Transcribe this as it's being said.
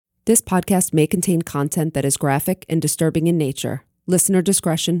This podcast may contain content that is graphic and disturbing in nature. Listener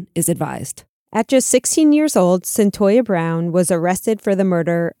discretion is advised. At just 16 years old, Cyntoia Brown was arrested for the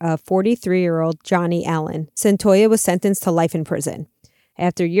murder of 43-year-old Johnny Allen. Cyntoia was sentenced to life in prison.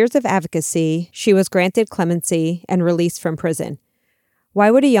 After years of advocacy, she was granted clemency and released from prison. Why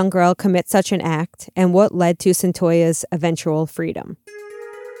would a young girl commit such an act, and what led to Cyntoia's eventual freedom?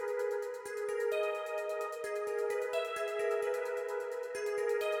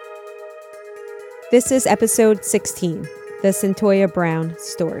 This is episode 16, The Cyntoia Brown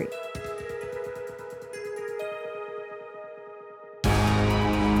Story.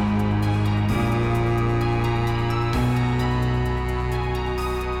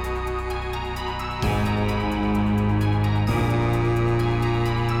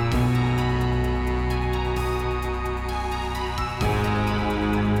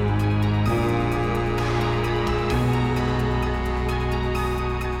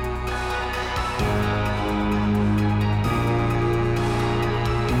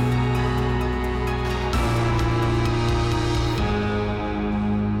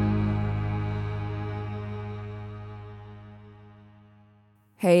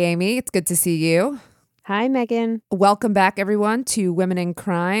 Hey, Amy, it's good to see you. Hi, Megan. Welcome back, everyone, to Women in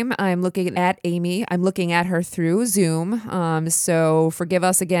Crime. I'm looking at Amy. I'm looking at her through Zoom. So forgive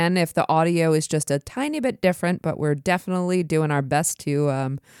us again if the audio is just a tiny bit different, but we're definitely doing our best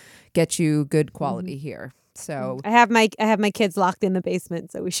to get you good quality here. So I have my kids locked in the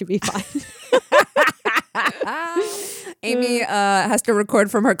basement, so we should be fine. Amy has to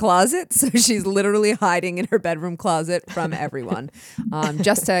record from her closet, so she's literally hiding in her bedroom closet from everyone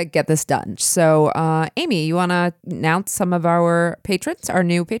just to get this done. So, Amy, you want to announce some of our patrons, our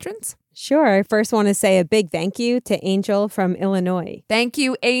new patrons? Sure. I first want to say a big thank you to Angel from Illinois. Thank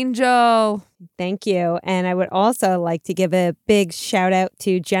you, Angel. Thank you. And I would also like to give a big shout out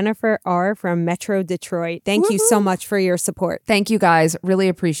to Jennifer R. from Metro Detroit. Thank you so much for your support. Thank you, guys. Really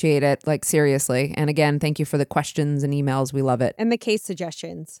appreciate it. Like, seriously. And again, thank you for the questions and emails. We love it. And the case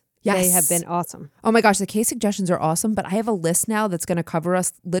suggestions. Yes. They have been awesome. Oh my gosh, the case suggestions are awesome, but I have a list now that's going to cover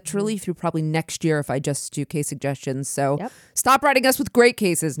us literally through probably next year if I just do case suggestions. So Stop writing us with great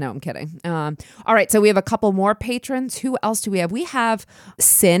cases. No, I'm kidding. All right, so we have a couple more patrons. Who else do we have? We have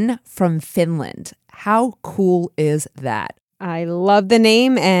Sin from Finland. How cool is that? I love the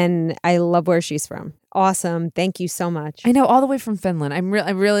name and I love where she's from. Awesome. Thank you so much. I know, all the way from Finland. I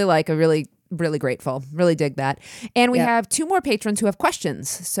really grateful. Really dig that. And we have two more patrons who have questions.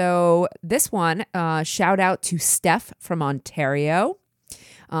 So this one, shout out to Steph from Ontario.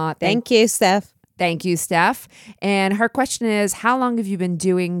 Thank you, Steph. Thank you, Steph. And her question is, how long have you been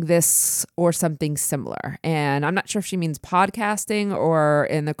doing this or something similar? And I'm not sure if she means podcasting or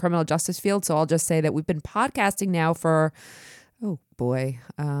in the criminal justice field. So I'll just say that we've been podcasting now for,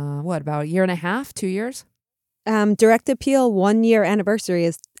 about a year and a half, 2 years? Direct Appeal 1 year anniversary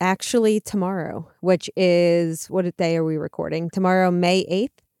is actually tomorrow, which is, what day are we recording? Tomorrow, May 8th?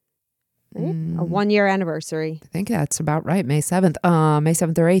 Right? A 1 year anniversary. I think that's about right. May 7th. May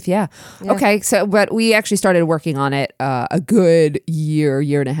 7th or 8th. Yeah. Okay. So, but we actually started working on it a good year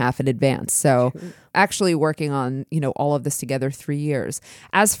and a half in advance. So actually working on, all of this together 3 years.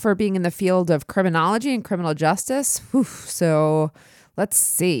 As for being in the field of criminology and criminal justice, so let's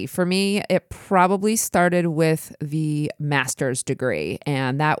see. For me, it probably started with the master's degree,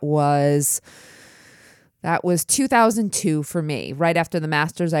 and that was 2002 for me. Right after the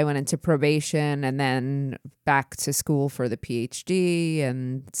master's, I went into probation and then back to school for the PhD,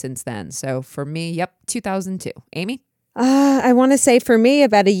 and since then. So for me, 2002. Amy? I want to say for me,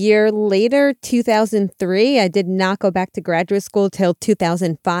 about a year later, 2003, I did not go back to graduate school till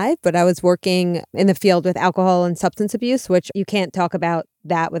 2005, but I was working in the field with alcohol and substance abuse, which you can't talk about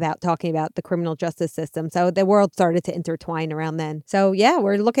that without talking about the criminal justice system. So the world started to intertwine around then. So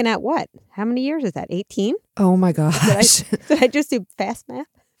we're looking at what? How many years is that? 18? Oh my gosh. Did I just do fast math?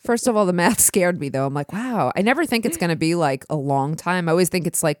 First of all, the math scared me, though. I'm like, wow, I never think it's going to be like a long time. I always think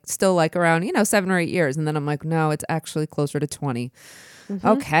it's like still like around, 7 or 8 years. And then I'm like, no, it's actually closer to 20. Mm-hmm.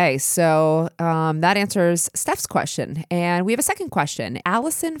 Okay, so that answers Steph's question. And we have a second question.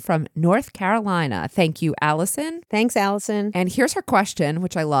 Allison from North Carolina. Thank you, Allison. Thanks, Allison. And here's her question,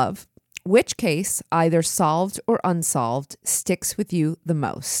 which I love. Which case, either solved or unsolved, sticks with you the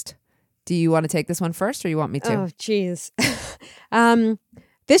most? Do you want to take this one first or you want me to? Oh, geez.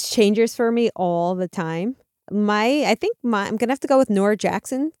 This changes for me all the time. I'm going to have to go with Nora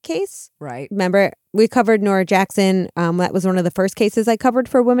Jackson case. Right. Remember, we covered Nora Jackson. That was one of the first cases I covered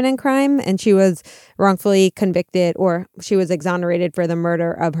for Women in Crime. And she was wrongfully convicted, or she was exonerated for the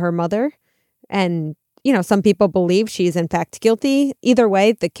murder of her mother. And some people believe she's in fact guilty. Either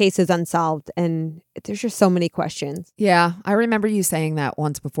way, the case is unsolved and there's just so many questions. Yeah, I remember you saying that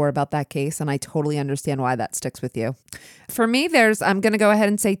once before about that case, and I totally understand why that sticks with you. For me, I'm going to go ahead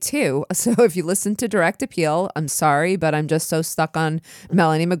and say 2. So if you listen to Direct Appeal, I'm sorry, but I'm just so stuck on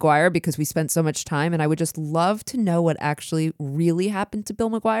Melanie McGuire because we spent so much time, and I would just love to know what actually really happened to Bill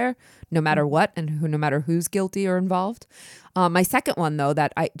McGuire, no matter what, and no matter who's guilty or involved. My second one, though,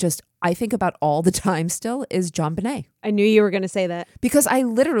 that I think about all the time still is JonBenét. I knew you were going to say that. Because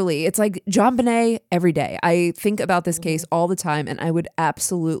it's like JonBenét every day. I think about this case all the time, and I would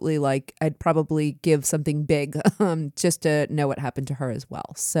absolutely I'd probably give something big just to know what happened to her as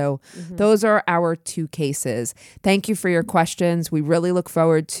well. So those are our 2 cases. Thank you for your questions. We really look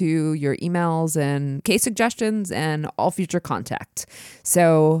forward to your emails and case suggestions and all future contact.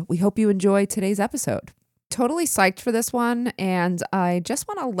 So we hope you enjoy today's episode. Totally psyched for this one, and I just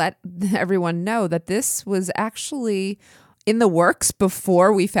want to let everyone know that this was actually in the works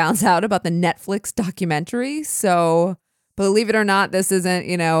before we found out about the Netflix documentary. So believe it or not, this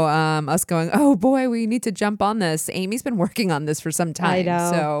isn't, us going, oh boy, we need to jump on this. Amy's been working on this for some time. I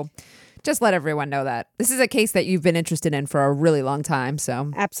know. So just let everyone know that. This is a case that you've been interested in for a really long time. So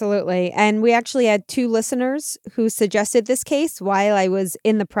absolutely. And we actually had 2 listeners who suggested this case while I was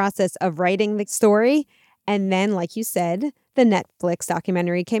in the process of writing the story. And then, like you said, the Netflix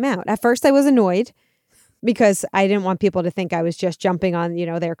documentary came out. At first, I was annoyed because I didn't want people to think I was just jumping on,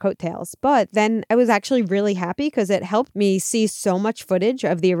 their coattails. But then I was actually really happy because it helped me see so much footage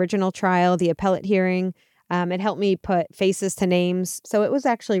of the original trial, the appellate hearing. It helped me put faces to names. So it was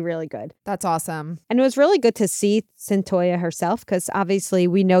actually really good. That's awesome. And it was really good to see Cyntoia herself because obviously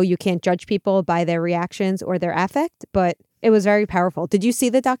we know you can't judge people by their reactions or their affect, but it was very powerful. Did you see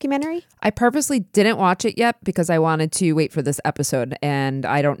the documentary? I purposely didn't watch it yet because I wanted to wait for this episode, and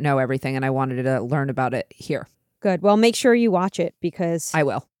I don't know everything, and I wanted to learn about it here. Good. Well, make sure you watch it because I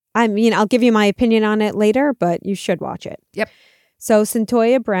will. I'll give you my opinion on it later, but you should watch it. Yep. So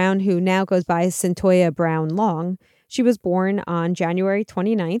Cyntoia Brown, who now goes by Cyntoia Brown Long, she was born on January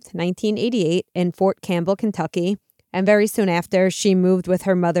 29th, 1988 in Fort Campbell, Kentucky, and very soon after, she moved with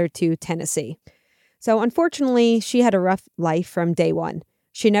her mother to Tennessee. So unfortunately, she had a rough life from day one.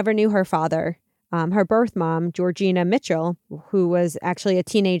 She never knew her father. Her birth mom, Georgina Mitchell, who was actually a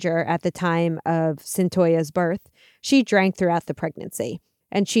teenager at the time of Cyntoia's birth, she drank throughout the pregnancy.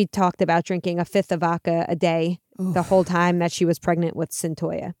 And she talked about drinking a 5th of vodka a day the whole time that she was pregnant with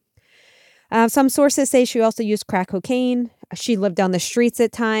Cyntoia. Some sources say she also used crack cocaine. She lived on the streets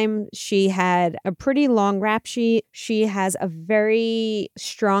at times. She had a pretty long rap sheet. She has a very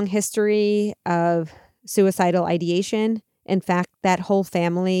strong history of suicidal ideation. In fact, that whole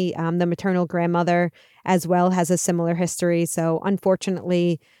family, the maternal grandmother as well, has a similar history. So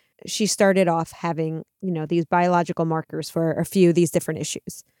unfortunately, she started off having, these biological markers for a few of these different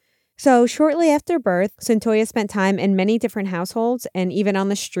issues. So shortly after birth, Cyntoia spent time in many different households and even on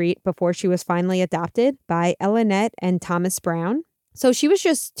the street before she was finally adopted by Elinette and Thomas Brown. So she was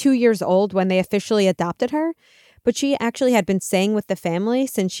just 2 years old when they officially adopted her, but she actually had been staying with the family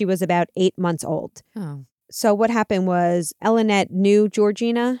since she was about 8 months old. Oh. So what happened was Elinette knew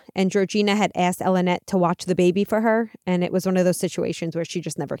Georgina, and Georgina had asked Elinette to watch the baby for her, and it was one of those situations where she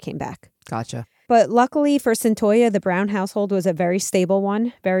just never came back. Gotcha. But luckily for Cyntoia, the Brown household was a very stable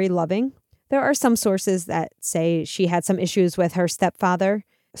one, very loving. There are some sources that say she had some issues with her stepfather.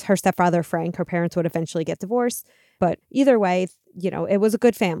 Her stepfather, Frank, her parents would eventually get divorced. But either way, it was a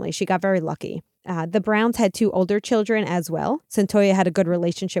good family. She got very lucky. The Browns had 2 older children as well. Cyntoia had a good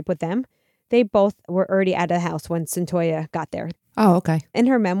relationship with them. They both were already out of the house when Cyntoia got there. Oh, okay. In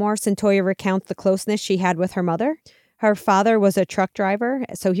her memoir, Cyntoia recounts the closeness she had with her mother. Her father was a truck driver,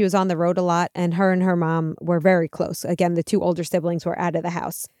 so he was on the road a lot, and her mom were very close. Again, the 2 older siblings were out of the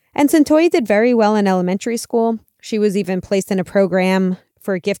house. And Cyntoia did very well in elementary school. She was even placed in a program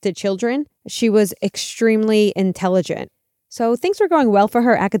for gifted children. She was extremely intelligent. So things were going well for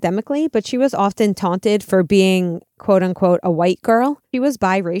her academically, but she was often taunted for being, quote unquote, a white girl. She was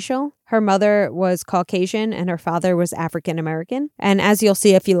biracial. Her mother was Caucasian and her father was African American. And as you'll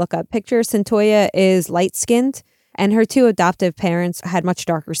see if you look up pictures, Cyntoia is light-skinned. And her 2 adoptive parents had much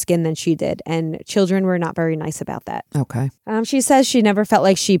darker skin than she did, and children were not very nice about that. Okay. She says she never felt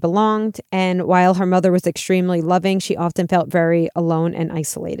like she belonged, and while her mother was extremely loving, she often felt very alone and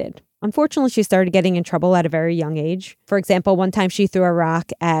isolated. Unfortunately, she started getting in trouble at a very young age. For example, one time she threw a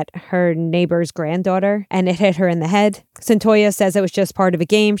rock at her neighbor's granddaughter, and it hit her in the head. Cyntoia says it was just part of a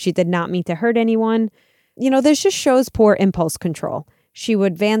game. She did not mean to hurt anyone. This just shows poor impulse control. She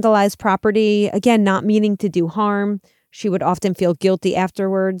would vandalize property, again, not meaning to do harm. She would often feel guilty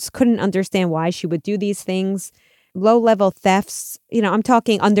afterwards, couldn't understand why she would do these things. Low-level thefts, I'm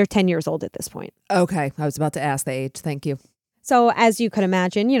talking under 10 years old at this point. Okay. I was about to ask the age. Thank you. So as you could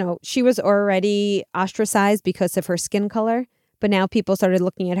imagine, she was already ostracized because of her skin color. But now people started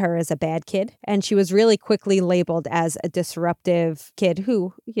looking at her as a bad kid. And she was really quickly labeled as a disruptive kid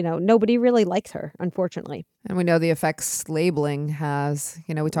who, nobody really liked her, unfortunately. And we know the effects labeling has,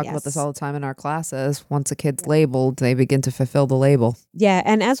 we talk about this all the time in our classes. Once a kid's labeled, they begin to fulfill the label. Yeah.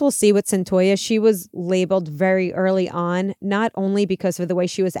 And as we'll see with Cyntoia, she was labeled very early on, not only because of the way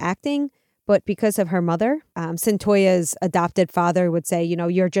she was acting, but because of her mother. Cyntoia's adopted father would say,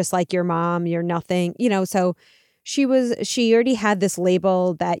 you're just like your mom, you're nothing, so she already had this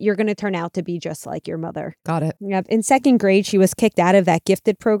label that you're going to turn out to be just like your mother. Got it. Yep. In second grade, she was kicked out of that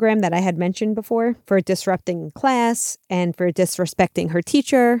gifted program that I had mentioned before for disrupting class and for disrespecting her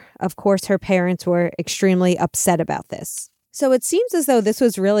teacher. Of course, her parents were extremely upset about this. So it seems as though this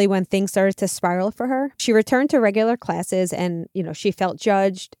was really when things started to spiral for her. She returned to regular classes and, she felt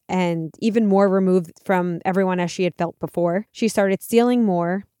judged and even more removed from everyone as she had felt before. She started stealing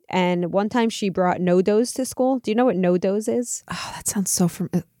more. And one time she brought No-Dose to school. Do you know what No-Dose is? Oh, that sounds so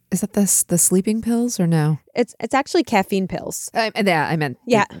is that the sleeping pills or no? It's actually caffeine pills. I meant.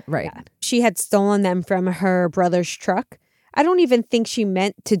 Yeah. Right. Yeah. She had stolen them from her brother's truck. I don't even think she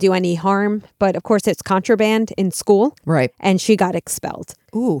meant to do any harm, but of course it's contraband in school. Right. And she got expelled.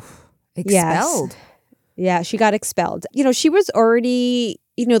 Ooh, expelled. Yes. Yeah, she got expelled. She was already,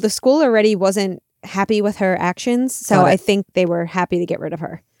 the school already wasn't happy with her actions. So I think they were happy to get rid of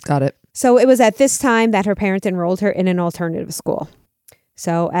her. Got it. So it was at this time that her parents enrolled her in an alternative school.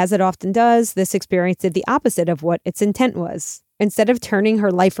 So as it often does, this experience did the opposite of what its intent was. Instead of turning her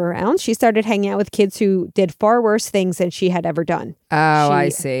life around, she started hanging out with kids who did far worse things than she had ever done. Oh, I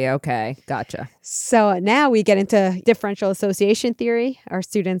see. Okay. Gotcha. So now we get into differential association theory. Our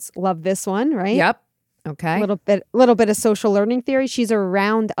students love this one, right? Yep. Okay. Little bit of social learning theory. She's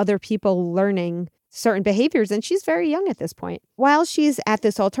around other people learning certain behaviors, and she's very young at this point. While she's at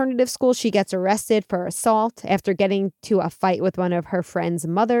this alternative school, she gets arrested for assault after getting to a fight with one of her friend's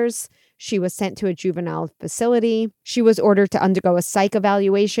mothers. She was sent to a juvenile facility. She was ordered to undergo a psych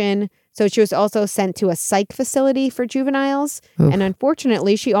evaluation. So she was also sent to a psych facility for juveniles. Oof. And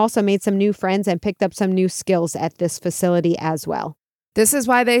unfortunately, she also made some new friends and picked up some new skills at this facility as well. This is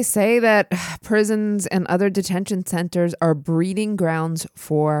why they say that prisons and other detention centers are breeding grounds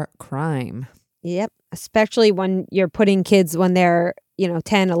for crime. Yep. Especially when you're putting kids when they're,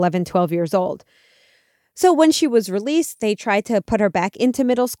 10, 11, 12 years old. So when she was released, they tried to put her back into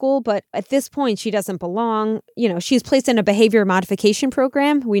middle school. But at this point, she doesn't belong. She's placed in a behavior modification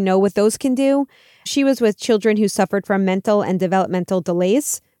program. We know what those can do. She was with children who suffered from mental and developmental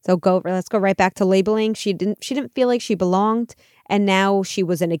delays. So let's go right back to labeling. She didn't feel like she belonged. And now she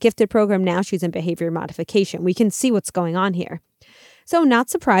was in a gifted program. Now she's in behavior modification. We can see what's going on here. So not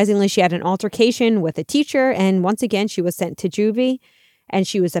surprisingly, she had an altercation with a teacher, and once again, she was sent to juvie, and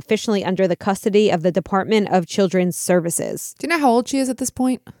she was officially under the custody of the Department of Children's Services. Do you know how old she is at this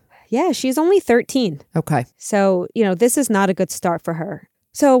point? Yeah, she's only 13. Okay. So, this is not a good start for her.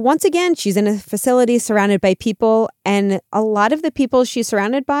 So once again, she's in a facility surrounded by people, and a lot of the people she's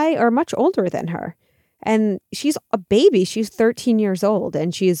surrounded by are much older than her. And she's a baby. She's 13 years old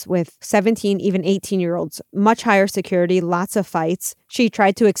and she's with 17, even 18-year-olds. Much higher security, lots of fights. She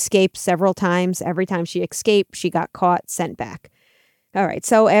tried to escape several times. Every time she escaped, she got caught, sent back. All right.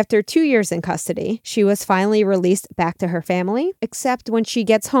 So after 2 years in custody, she was finally released back to her family. Except when she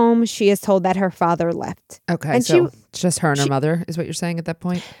gets home, she is told that her father left. Okay. And so it's just her and her mother is what you're saying at that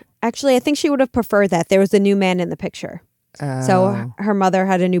point? Actually, I think she would have preferred that. There was a new man in the picture. Oh. So her mother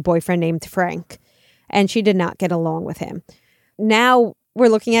had a new boyfriend named Frank. And she did not get along with him. Now we're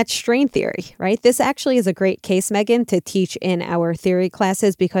looking at strain theory, right? This actually is a great case, Megan, to teach in our theory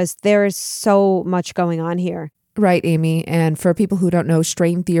classes because there is so much going on here. Right, Amy. And for people who don't know,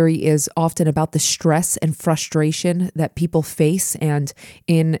 strain theory is often about the stress and frustration that people face. And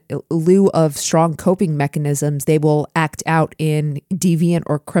in lieu of strong coping mechanisms, they will act out in deviant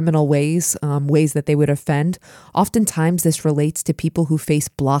or criminal ways, ways that they would offend. Oftentimes, this relates to people who face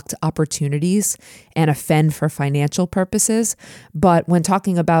blocked opportunities and offend for financial purposes. But when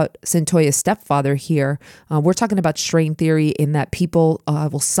talking about Cyntoia's stepfather here, we're talking about strain theory in that people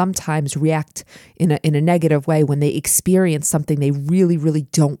will sometimes react in a negative way when they experience something they really, really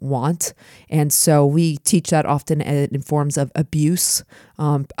don't want. And so we teach that often in forms of abuse.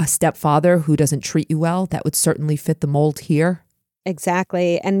 A stepfather who doesn't treat you well, that would certainly fit the mold here.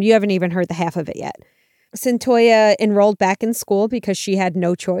 Exactly. And you haven't even heard the half of it yet. Centoya enrolled back in school because she had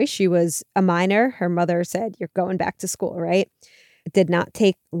no choice. She was a minor. Her mother said, "You're going back to school," right? It did not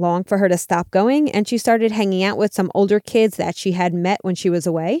take long for her to stop going, and she started hanging out with some older kids that she had met when she was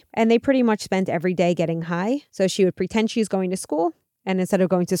away, and they pretty much spent every day getting high. So she would pretend she's going to school, and instead of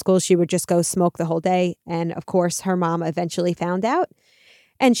going to school, she would just go smoke the whole day. And of course, her mom eventually found out,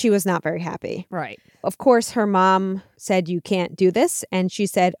 and she was not very happy. Right. Of course, her mom said, "You can't do this." And she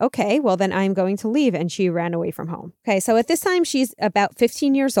said, "Okay, well, then I'm going to leave." And she ran away from home. Okay, so at this time, she's about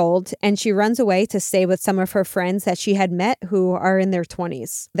 15 years old, and she runs away to stay with some of her friends that she had met who are in their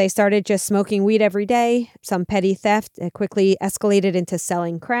 20s. They started just smoking weed every day, some petty theft. It quickly escalated into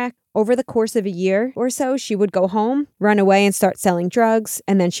selling crack. Over the course of a year or so, she would go home, run away and start selling drugs,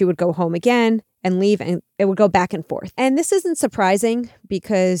 and then she would go home again and leave, and it would go back and forth. And this isn't surprising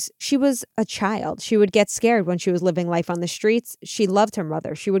because she was a child. She would get scared when she was living life on the streets. She loved her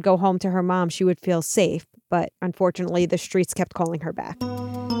mother. She would go home to her mom. She would feel safe. But unfortunately, the streets kept calling her back.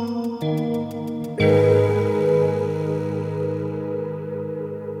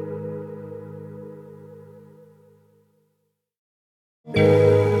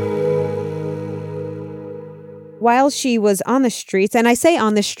 While she was on the streets, and I say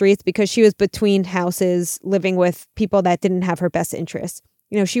on the streets because she was between houses living with people that didn't have her best interests.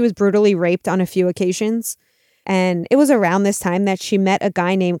 You know, she was brutally raped on a few occasions. And it was around this time that she met a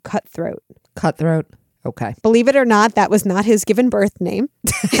guy named Cutthroat. Cutthroat. Okay. Believe it or not, that was not his given birth name.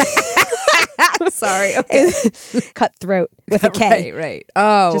 Sorry. Okay. Cutthroat with a K. Right.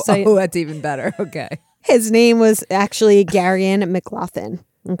 Oh, So that's even better. Okay. His name was actually Garion McLaughlin.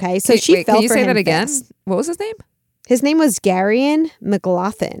 Okay, so she fell can you for say him that again? fast. What was his name? His name was Garion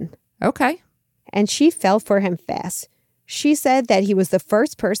McLaughlin, Okay. and she fell for him fast. She said that he was the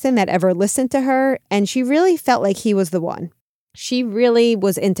first person that ever listened to her, and she really felt like he was the one. She really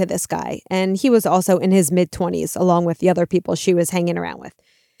was into this guy, and he was also in his mid-20s, along with the other people she was hanging around with.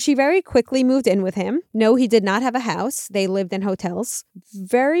 She very quickly moved in with him. No, he did not have a house. They lived in hotels.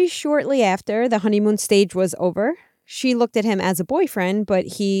 Very shortly after the honeymoon stage was over, she looked at him as a boyfriend, but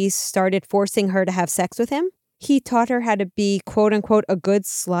he started forcing her to have sex with him. He taught her how to be, quote unquote, a good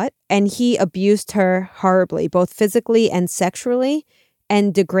slut, and he abused her horribly, both physically and sexually,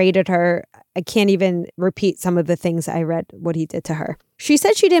 and degraded her. I can't even repeat some of the things I read what he did to her. She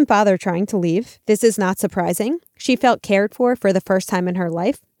said she didn't bother trying to leave. This is not surprising. She felt cared for the first time in her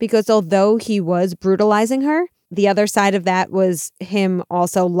life because although he was brutalizing her, the other side of that was him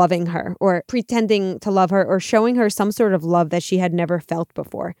also loving her or pretending to love her or showing her some sort of love that she had never felt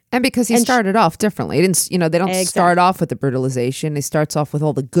before. And because he started off differently. It didn't, they don't start off with the brutalization. He starts off with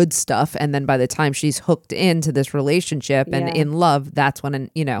all the good stuff. And then by the time she's hooked into this relationship and in love, that's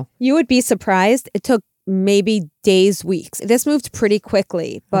when, You would be surprised. It took maybe days, weeks. This moved pretty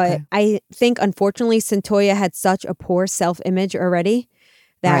quickly. But I think, unfortunately, Centoya had such a poor self-image already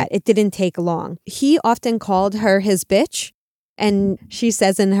that it didn't take long. He often called her his bitch. And she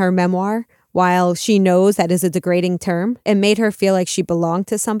says in her memoir, while she knows that is a degrading term, it made her feel like she belonged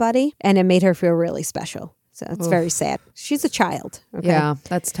to somebody and it made her feel really special. So it's very sad. She's a child. Okay? Yeah,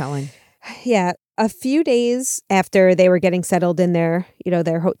 that's telling. Yeah. A few days after they were getting settled in their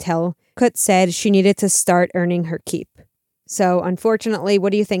hotel, Kut said she needed to start earning her keep. So unfortunately,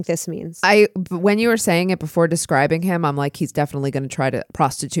 what do you think this means? When you were saying it before describing him, I'm like, he's definitely going to try to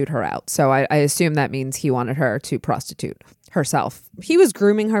prostitute her out. So I assume that means he wanted her to prostitute herself. He was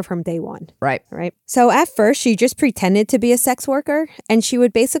grooming her from day one. Right. So at first, she just pretended to be a sex worker, and she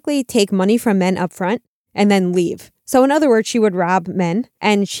would basically take money from men up front and then leave. So in other words, she would rob men,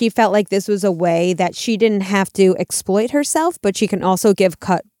 and she felt like this was a way that she didn't have to exploit herself, but she can also give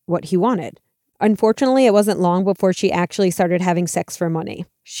Kut what he wanted. Unfortunately, it wasn't long before she actually started having sex for money.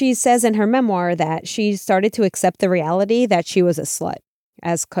 She says in her memoir that she started to accept the reality that she was a slut,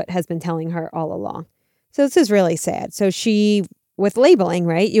 as Kut has been telling her all along. So this is really sad. So with labeling,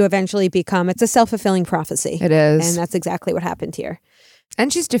 right, you eventually become, it's a self-fulfilling prophecy. It is. And that's exactly what happened here.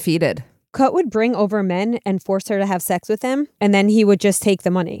 And she's defeated. Kut would bring over men and force her to have sex with him, and then he would just take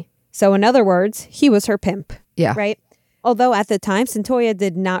the money. So in other words, he was her pimp. Yeah. Right? Although at the time, Centoya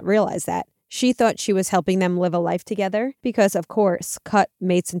did not realize that. She thought she was helping them live a life together because, of course, Kut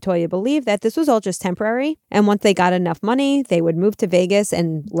made Centoya believe that this was all just temporary. And once they got enough money, they would move to Vegas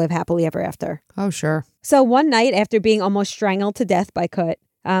and live happily ever after. Oh, sure. So one night after being almost strangled to death by Kut,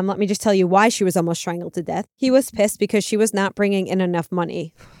 let me just tell you why she was almost strangled to death. He was pissed because she was not bringing in enough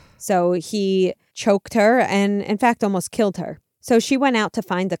money. So he choked her and, in fact, almost killed her. So she went out to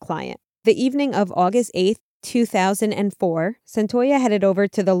find a client. The evening of August 8th, 2004, Centoya headed over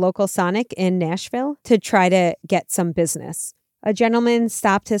to the local Sonic in Nashville to try to get some business. A gentleman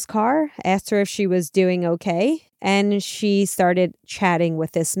stopped his car, asked her if she was doing okay, and she started chatting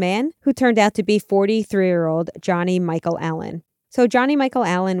with this man, who turned out to be 43-year-old Johnny Michael Allen. So Johnny Michael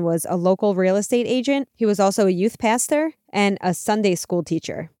Allen was a local real estate agent. He was also a youth pastor and a Sunday school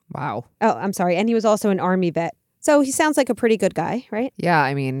teacher. Wow. Oh, I'm sorry. And he was also an Army vet. So he sounds like a pretty good guy, right? Yeah,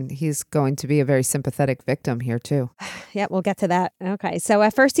 I mean, he's going to be a very sympathetic victim here, too. Yeah, we'll get to that. Okay. So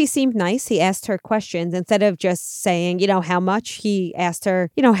at first he seemed nice. He asked her questions instead of just saying, how much. He asked her,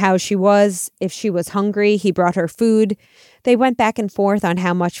 how she was, if she was hungry. He brought her food. They went back and forth on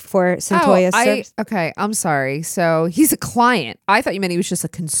how much for Cyntoia's service. Okay, I'm sorry. So he's a client. I thought you meant he was just a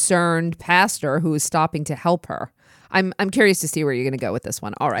concerned pastor who was stopping to help her. I'm curious to see where you're going to go with this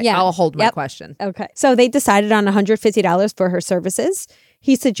one. All right, yeah. I'll hold my question. Okay. So they decided on $150 for her services.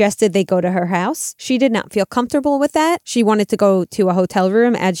 He suggested they go to her house. She did not feel comfortable with that. She wanted to go to a hotel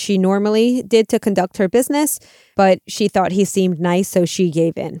room as she normally did to conduct her business, but she thought he seemed nice, so she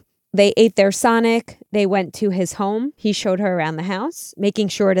gave in. They ate their Sonic. They went to his home. He showed her around the house, making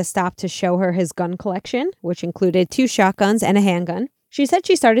sure to stop to show her his gun collection, which included 2 shotguns and a handgun. She said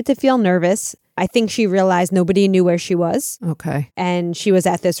she started to feel nervous. I think she realized nobody knew where she was. Okay. And she was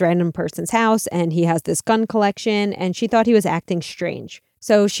at this random person's house, and he has this gun collection, and she thought he was acting strange.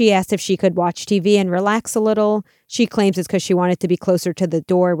 So she asked if she could watch TV and relax a little. She claims it's because she wanted to be closer to the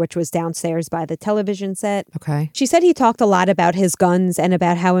door, which was downstairs by the television set. Okay. She said he talked a lot about his guns and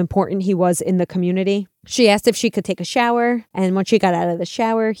about how important he was in the community. She asked if she could take a shower, and when she got out of the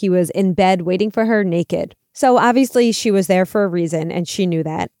shower, he was in bed waiting for her naked. So obviously she was there for a reason, and she knew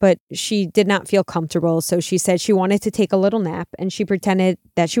that, but she did not feel comfortable. So she said she wanted to take a little nap, and she pretended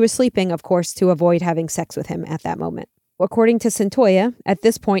that she was sleeping, of course, to avoid having sex with him at that moment. According to Cyntoia, at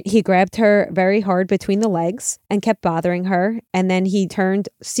this point, he grabbed her very hard between the legs and kept bothering her, and then he turned,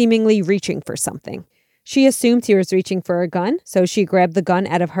 seemingly reaching for something. She assumed he was reaching for a gun, so she grabbed the gun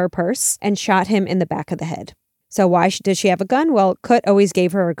out of her purse and shot him in the back of the head. So why did she have a gun? Well, Kut always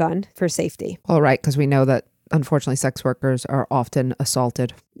gave her a gun for safety. All right, because we know that, unfortunately, sex workers are often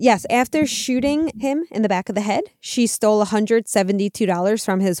assaulted. Yes, after shooting him in the back of the head, she stole $172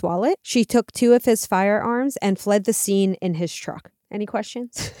 from his wallet. She took 2 of his firearms and fled the scene in his truck. Any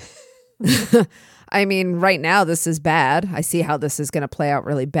questions? I mean, right now, this is bad. I see how this is going to play out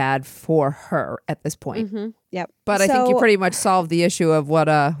really bad for her at this point. Mm-hmm. Yep. But I think you pretty much solved the issue of what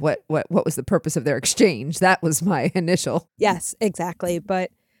was the purpose of their exchange. That was my initial. Yes, exactly.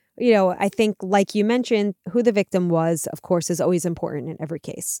 But, I think, like you mentioned, who the victim was, of course, is always important in every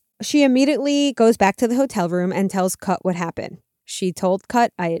case. She immediately goes back to the hotel room and tells Kut what happened. She told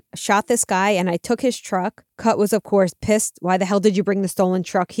Kut, I shot this guy and I took his truck. Kut was, of course, pissed. Why the hell did you bring the stolen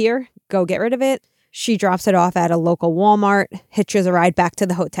truck here? Go get rid of it. She drops it off at a local Walmart, hitches a ride back to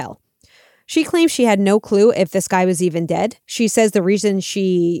the hotel. She claims she had no clue if this guy was even dead. She says the reason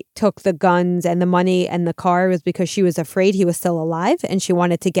she took the guns and the money and the car was because she was afraid he was still alive and she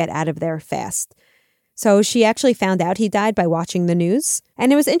wanted to get out of there fast. So she actually found out he died by watching the news.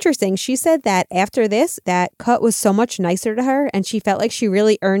 And it was interesting. She said that after this, that Kut was so much nicer to her and she felt like she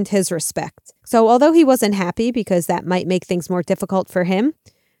really earned his respect. So although he wasn't happy because that might make things more difficult for him,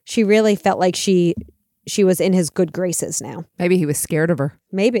 she really felt like she was in his good graces now. Maybe he was scared of her.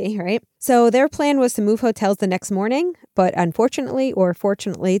 Maybe, right? So their plan was to move hotels the next morning, but unfortunately, or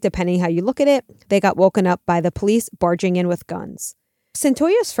fortunately, depending how you look at it, they got woken up by the police barging in with guns.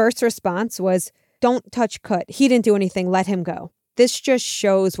 Cyntoia's first response was, "Don't touch Kut. He didn't do anything. Let him go." This just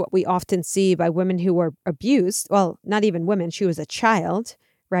shows what we often see by women who were abused. Well, not even women. She was a child,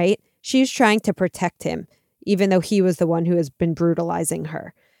 right? She was trying to protect him, even though he was the one who has been brutalizing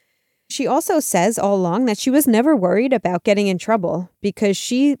her. She also says all along that she was never worried about getting in trouble because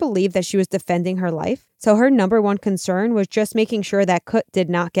she believed that she was defending her life. So her number one concern was just making sure that Kut did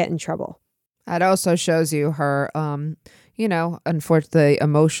not get in trouble. That also shows you her, unfortunately,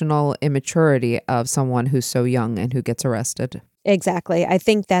 emotional immaturity of someone who's so young and who gets arrested. Exactly. I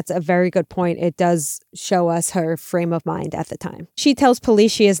think that's a very good point. It does show us her frame of mind at the time. She tells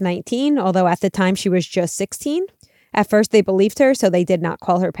police she is 19, although at the time she was just 16. At first, they believed her, so they did not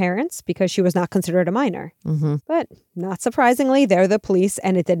call her parents because she was not considered a minor. Mm-hmm. But not surprisingly, they're the police,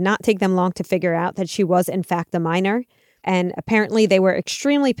 and it did not take them long to figure out that she was, in fact, a minor. And apparently, they were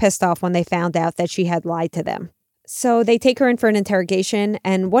extremely pissed off when they found out that she had lied to them. So they take her in for an interrogation.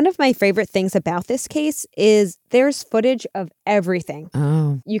 And one of my favorite things about this case is there's footage of everything.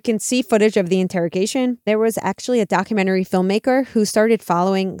 Oh. You can see footage of the interrogation. There was actually a documentary filmmaker who started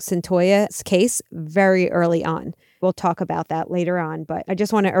following Cyntoia's case very early on. We'll talk about that later on, but I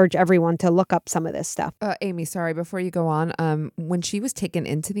just want to urge everyone to look up some of this stuff. Amy, sorry, before you go on, when she was taken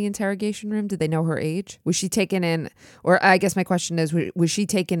into the interrogation room, did they know her age? Was she taken in, or I guess my question is, was she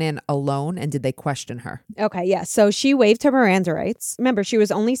taken in alone and did they question her? Okay, yeah. So she waived her Miranda rights. Remember, she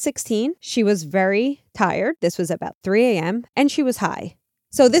was only 16. She was very tired. This was about 3 a.m. and she was high.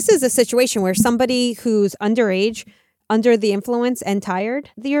 So this is a situation where somebody who's underage, under the influence and tired,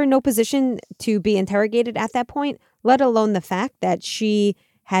 you're in no position to be interrogated at that point, let alone the fact that she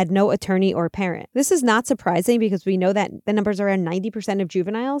had no attorney or parent. This is not surprising because we know that the numbers around 90% of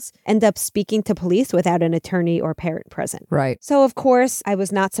juveniles end up speaking to police without an attorney or parent present. Right. So, of course, I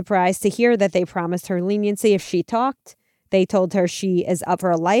was not surprised to hear that they promised her leniency if she talked. They told her she is up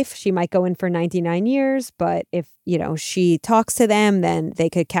for life. She might go in for 99 years, but if, she talks to them, then they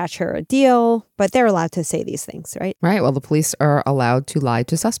could catch her a deal. But they're allowed to say these things, right? Right. Well, the police are allowed to lie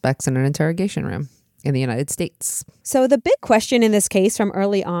to suspects in an interrogation room in the United States. So the big question in this case from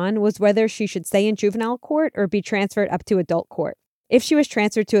early on was whether she should stay in juvenile court or be transferred up to adult court. If she was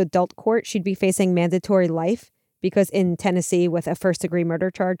transferred to adult court, she'd be facing mandatory life because in Tennessee with a first-degree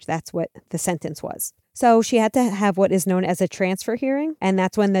murder charge, that's what the sentence was. So she had to have what is known as a transfer hearing, and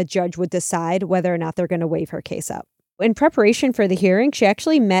that's when the judge would decide whether or not they're going to waive her case up. In preparation for the hearing, she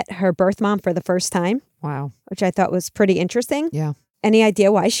actually met her birth mom for the first time. Wow. Which I thought was pretty interesting. Yeah. Any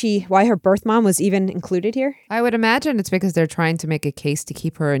idea why her birth mom was even included here? I would imagine it's because they're trying to make a case to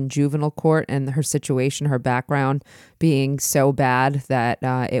keep her in juvenile court and her situation, her background being so bad that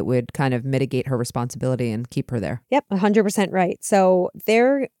it would kind of mitigate her responsibility and keep her there. Yep, 100% right. So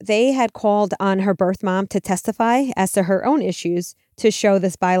they had called on her birth mom to testify as to her own issues to show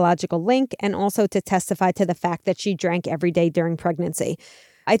this biological link and also to testify to the fact that she drank every day during pregnancy.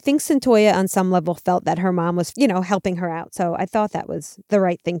 I think Cyntoia on some level felt that her mom was, helping her out. So I thought that was the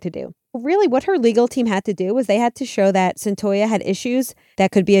right thing to do. Really, what her legal team had to do was they had to show that Cyntoia had issues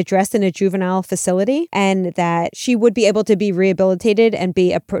that could be addressed in a juvenile facility and that she would be able to be rehabilitated and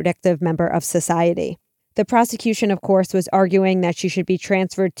be a productive member of society. The prosecution, of course, was arguing that she should be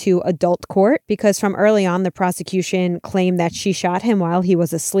transferred to adult court because from early on, the prosecution claimed that she shot him while he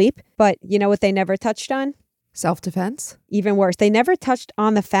was asleep. But you know what they never touched on? Self-defense? Even worse, they never touched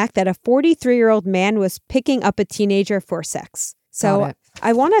on the fact that a 43-year-old man was picking up a teenager for sex. So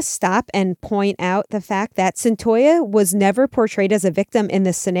I want to stop and point out the fact that Cyntoia was never portrayed as a victim in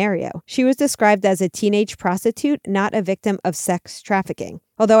this scenario. She was described as a teenage prostitute, not a victim of sex trafficking.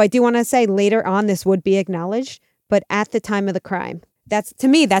 Although I do want to say later on this would be acknowledged, but at the time of the crime. That's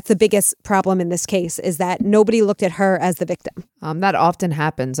the biggest problem in this case is that nobody looked at her as the victim. That often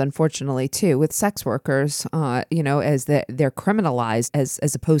happens, unfortunately, too, with sex workers, as they're criminalized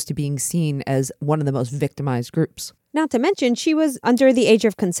as opposed to being seen as one of the most victimized groups. Not to mention, she was under the age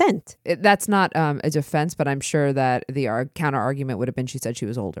of consent. That's not a defense, but I'm sure that the counter argument would have been she said she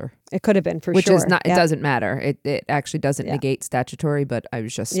was older. It could have been for Which sure. Which is not, it doesn't matter. It actually doesn't negate statutory, but I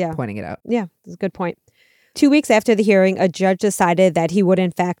was just pointing it out. Yeah, that's a good point. 2 weeks after the hearing, a judge decided that he would,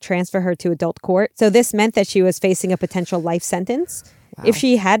 in fact, transfer her to adult court. So this meant that she was facing a potential life sentence. Wow. If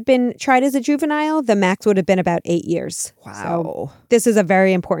she had been tried as a juvenile, the max would have been about 8 years. Wow. So this is a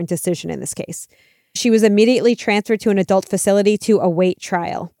very important decision in this case. She was immediately transferred to an adult facility to await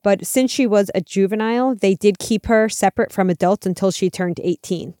trial. But since she was a juvenile, they did keep her separate from adults until she turned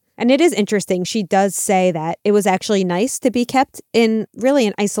 18. And it is interesting. She does say that it was actually nice to be kept in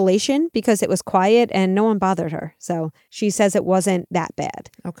isolation because it was quiet and no one bothered her. So she says it wasn't that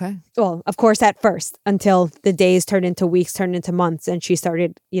bad. Okay. Well, of course, at first, until the days turned into weeks, turned into months, and she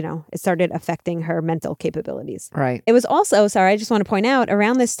started, it started affecting her mental capabilities. Right. It was also, I just want to point out,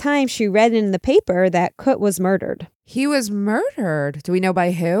 around this time, she read in the paper that Kut was murdered. He was murdered. Do we know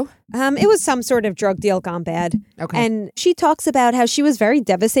by who? It was some sort of drug deal gone bad. Okay. And she talks about how she was very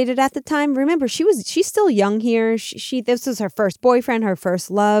devastated at the time. Remember, she's still young here. This was her first boyfriend, her first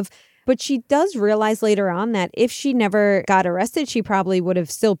love. But she does realize later on that if she never got arrested, she probably would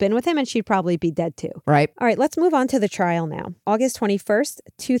have still been with him and she'd probably be dead too. Right. All right, let's move on to the trial now. August 21st,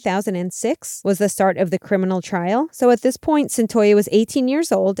 2006 was the start of the criminal trial. So at this point, Cyntoia was 18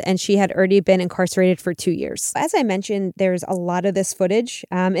 years old and she had already been incarcerated for 2 years. As I mentioned, there's a lot of this footage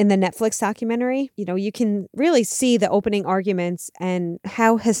in the Netflix documentary. You can really see the opening arguments and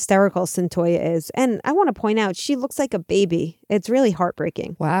how hysterical Cyntoia is. And I want to point out, she looks like a baby. It's really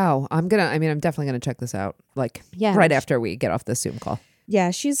heartbreaking. Wow. I'm definitely going to check this out. Right after we get off the Zoom call.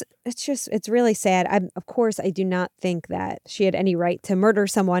 Yeah, it's really sad. Of course, I do not think that she had any right to murder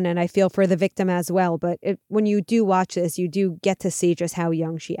someone, and I feel for the victim as well. But when you do watch this, you do get to see just how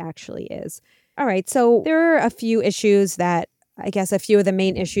young she actually is. All right, so there are a few issues a few of the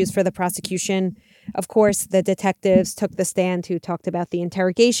main issues for the prosecution. Of course, the detectives took the stand who talked about the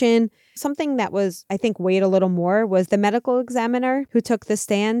interrogation. Something that was, I think, weighed a little more was the medical examiner who took the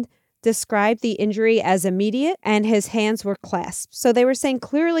stand described the injury as immediate and his hands were clasped. So they were saying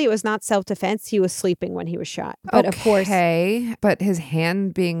clearly it was not self-defense. He was sleeping when he was shot. But of course, but his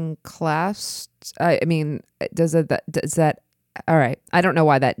hand being clasped, I mean, does that all right. I don't know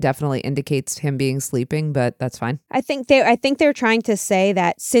why that definitely indicates him being sleeping, but that's fine. I think they're trying to say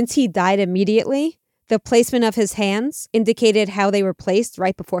that since he died immediately, the placement of his hands indicated how they were placed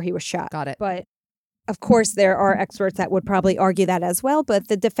right before he was shot. Got it. But of course, there are experts that would probably argue that as well. But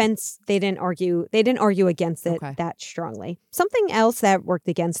the defense, they didn't argue against it that strongly. Something else that worked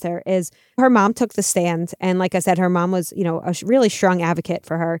against her is her mom took the stand. And like I said, her mom was, a really strong advocate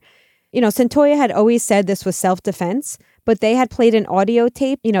for her. Cyntoia had always said this was self-defense, but they had played an audio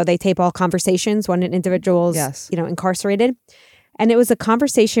tape. They tape all conversations when an individual's, incarcerated. And it was a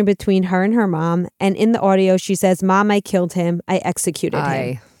conversation between her and her mom. And in the audio, she says, "Mom, I killed him. I executed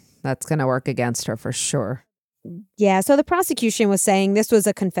him." That's going to work against her for sure. Yeah, so the prosecution was saying this was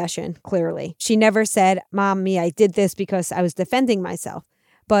a confession, clearly. She never said, "Mom, I did this because I was defending myself."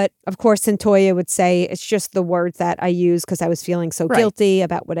 But of course, Cyntoia would say, it's just the words that I used because I was feeling so guilty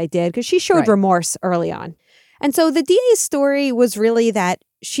about what I did, because she showed remorse early on. And so the DA's story was really that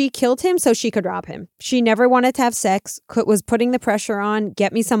she killed him so she could rob him. She never wanted to have sex, was putting the pressure on,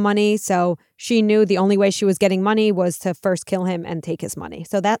 get me some money. So she knew the only way she was getting money was to first kill him and take his money.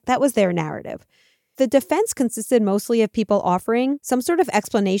 So that was their narrative. The defense consisted mostly of people offering some sort of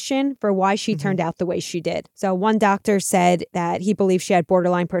explanation for why she turned out the way she did. So one doctor said that he believed she had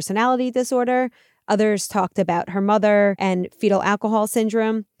borderline personality disorder. Others talked about her mother and fetal alcohol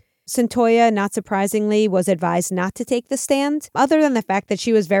syndrome. Cyntoia, not surprisingly, was advised not to take the stand, other than the fact that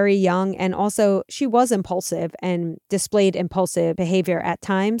she was very young and also she was impulsive and displayed impulsive behavior at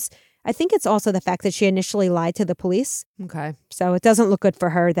times. I think it's also the fact that she initially lied to the police. Okay. So it doesn't look good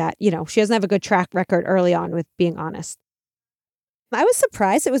for her that, she doesn't have a good track record early on with being honest. I was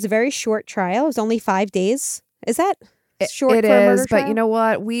surprised. It was a very short trial. It was only 5 days. Is that short it for a murder is, trial? But you know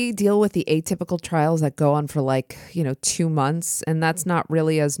what? We deal with the atypical trials that go on for 2 months, and that's not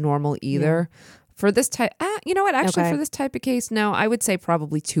really as normal either. Yeah. For this type, you know what? Actually, for this type of case, no, I would say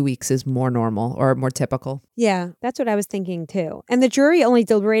probably 2 weeks is more normal or more typical. Yeah, that's what I was thinking too. And the jury only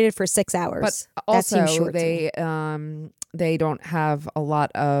deliberated for 6 hours. But also, they didn't have a lot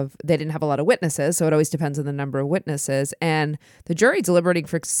of witnesses, so it always depends on the number of witnesses. And the jury deliberating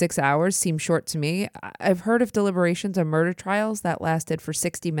for 6 hours seems short to me. I've heard of deliberations on murder trials that lasted for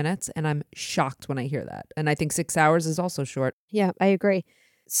 60 minutes, and I'm shocked when I hear that. And I think 6 hours is also short. Yeah, I agree.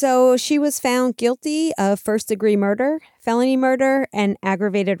 So she was found guilty of first-degree murder, felony murder, and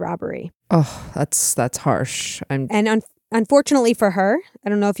aggravated robbery. Oh, that's harsh. Unfortunately for her, I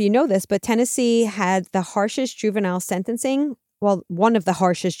don't know if you know this, but Tennessee had the harshest juvenile sentencing. Well, one of the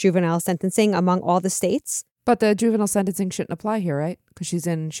harshest juvenile sentencing among all the states. But the juvenile sentencing shouldn't apply here, right? Because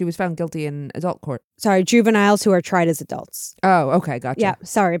she was found guilty in adult court. Sorry, juveniles who are tried as adults. Oh, okay, gotcha. Yeah,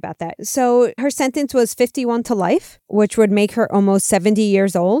 sorry about that. So her sentence was 51 to life, which would make her almost 70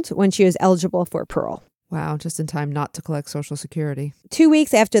 years old when she was eligible for parole. Wow, just in time not to collect Social Security. 2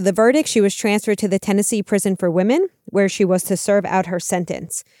 weeks after the verdict, she was transferred to the Tennessee Prison for Women, where she was to serve out her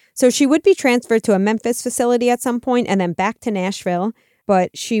sentence. So she would be transferred to a Memphis facility at some point and then back to Nashville,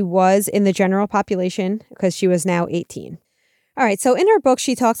 but she was in the general population because she was now 18. All right, so in her book,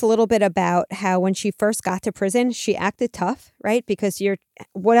 she talks a little bit about how when she first got to prison, she acted tough, right? Because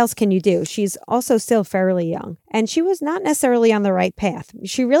what else can you do? She's also still fairly young. And she was not necessarily on the right path.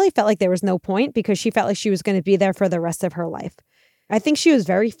 She really felt like there was no point because she felt like she was going to be there for the rest of her life. I think she was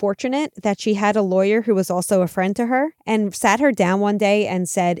very fortunate that she had a lawyer who was also a friend to her and sat her down one day and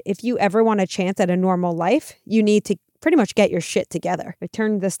said, if you ever want a chance at a normal life, you need to pretty much get your shit together.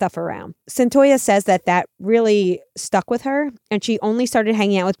 Turn this stuff around. Cyntoia says that really stuck with her, and she only started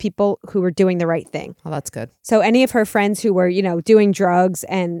hanging out with people who were doing the right thing. Oh, that's good. So any of her friends who were, doing drugs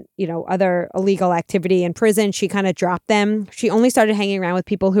and, other illegal activity in prison, she kind of dropped them. She only started hanging around with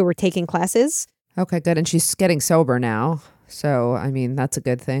people who were taking classes. Okay, good. And she's getting sober now. So, that's a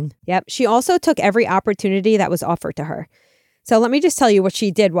good thing. Yep. She also took every opportunity that was offered to her. So let me just tell you what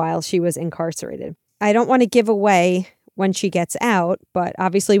she did while she was incarcerated. I don't want to give away when she gets out, but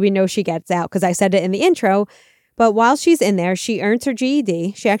obviously we know she gets out because I said it in the intro. But while she's in there, she earns her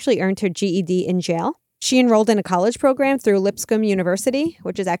GED. She actually earned her GED in jail. She enrolled in a college program through Lipscomb University,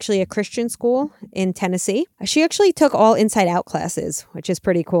 which is actually a Christian school in Tennessee. She actually took all Inside Out classes, which is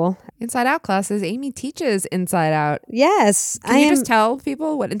pretty cool. Inside Out classes. Amy teaches Inside Out. Yes. Can you just tell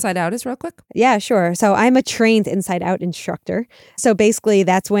people what Inside Out is real quick? Yeah, sure. So I'm a trained Inside Out instructor. So basically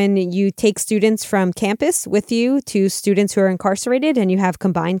that's when you take students from campus with you to students who are incarcerated and you have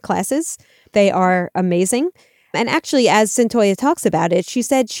combined classes. They are amazing. And actually, as Cyntoia talks about it, she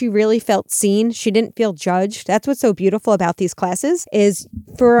said she really felt seen. She didn't feel judged. That's what's so beautiful about these classes is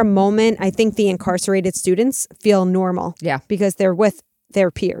for a moment, I think the incarcerated students feel normal. Yeah. Because they're with their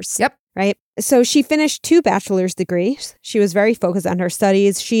peers. Yep. Right. So she finished 2 bachelor's degrees. She was very focused on her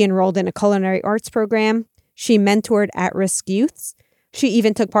studies. She enrolled in a culinary arts program. She mentored at-risk youths. She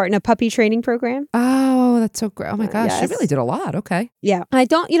even took part in a puppy training program. Oh, that's so great. Oh my gosh. Yes. She really did a lot. Okay. Yeah. I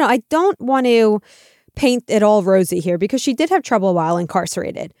don't want to paint it all rosy here because she did have trouble while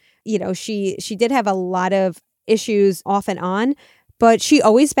incarcerated. She did have a lot of issues off and on, but she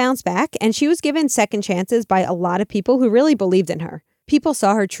always bounced back and she was given second chances by a lot of people who really believed in her. People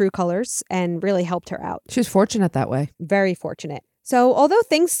saw her true colors and really helped her out. She was fortunate that way. Very fortunate. So although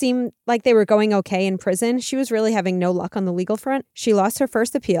things seemed like they were going okay in prison, she was really having no luck on the legal front. She lost her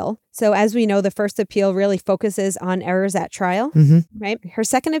first appeal. So as we know, the first appeal really focuses on errors at trial, right? Her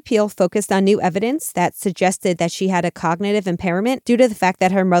second appeal focused on new evidence that suggested that she had a cognitive impairment due to the fact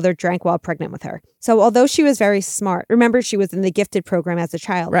that her mother drank while pregnant with her. So although she was very smart, remember she was in the gifted program as a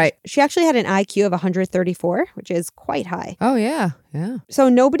child. Right. She actually had an IQ of 134, which is quite high. Oh, yeah. Yeah. So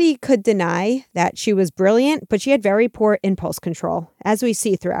nobody could deny that she was brilliant, but she had very poor impulse control, as we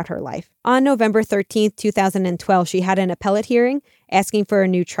see throughout her life. On November 13th, 2012, she had an appellate hearing asking for a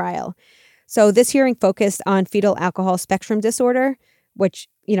new trial. So this hearing focused on fetal alcohol spectrum disorder, which,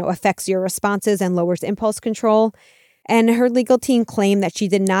 affects your responses and lowers impulse control. And her legal team claimed that she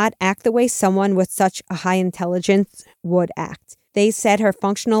did not act the way someone with such a high intelligence would act. They said her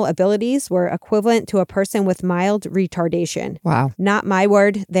functional abilities were equivalent to a person with mild retardation. Wow. Not my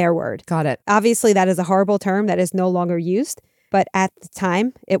word, their word. Got it. Obviously, that is a horrible term that is no longer used, but at the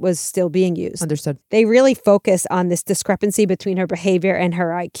time, it was still being used. Understood. They really focus on this discrepancy between her behavior and her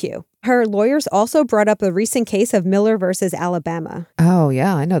IQ. Her lawyers also brought up a recent case of Miller versus Alabama. Oh,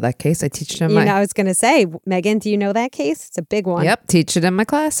 yeah. I know that case. I teach it in I was going to say, Megan, do you know that case? It's a big one. Yep. Teach it in my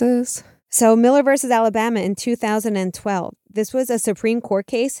classes. So Miller versus Alabama in 2012. This was a Supreme Court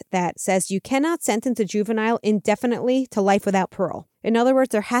case that says you cannot sentence a juvenile indefinitely to life without parole. In other words,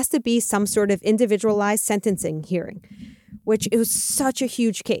 there has to be some sort of individualized sentencing hearing, which is such a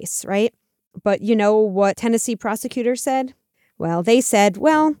huge case, right? But you know what Tennessee prosecutors said? Well, they said,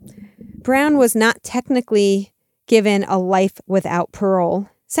 Brown was not technically given a life without parole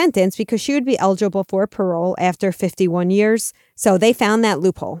sentence because she would be eligible for parole after 51 years. So they found that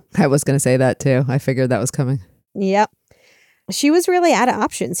loophole. I was going to say that too. I figured that was coming. Yep. She was really out of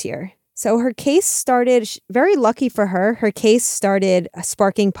options here. So her case started, very lucky for her, her case started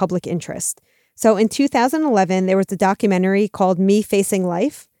sparking public interest. So in 2011, there was a documentary called Me Facing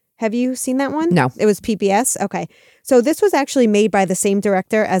Life. Have you seen that one? No. It was PBS? Okay. So this was actually made by the same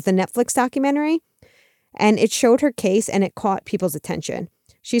director as the Netflix documentary. And it showed her case and it caught people's attention.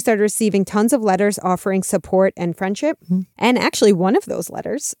 She started receiving tons of letters offering support and friendship. And actually one of those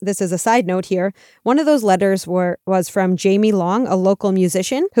letters, this is a side note here, one of those letters was from Jamie Long, a local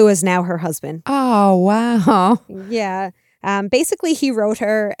musician who is now her husband. Oh, wow. Yeah. Basically, he wrote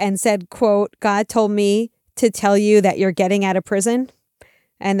her and said, quote, God told me to tell you that you're getting out of prison.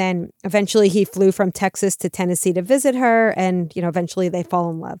 And then eventually he flew from Texas to Tennessee to visit her. And, eventually they fall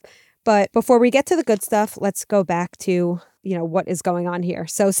in love. But before we get to the good stuff, let's go back to, what is going on here.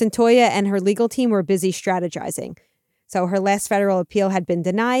 So Cyntoia and her legal team were busy strategizing. So her last federal appeal had been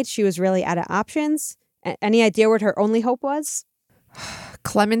denied. She was really out of options. Any idea what her only hope was?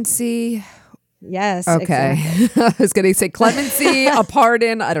 Clemency. Yes. Okay. Exactly. I was going to say clemency, a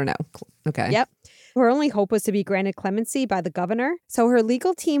pardon. I don't know. Okay. Yep. Her only hope was to be granted clemency by the governor. So her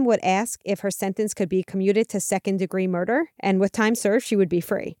legal team would ask if her sentence could be commuted to second-degree murder. And with time served, she would be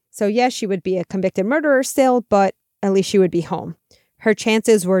free. So yes, she would be a convicted murderer still, but at least she would be home. Her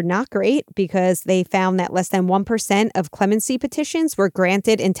chances were not great because they found that less than 1% of clemency petitions were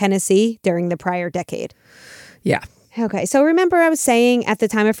granted in Tennessee during the prior decade. Yeah. Okay, so remember I was saying at the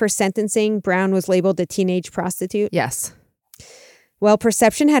time of her sentencing, Brown was labeled a teenage prostitute? Yes. Well,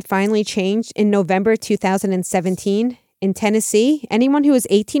 perception had finally changed in November 2017. In Tennessee, anyone who is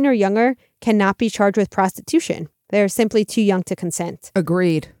 18 or younger cannot be charged with prostitution. They're simply too young to consent.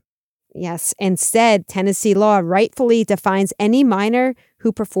 Agreed. Yes. Instead, Tennessee law rightfully defines any minor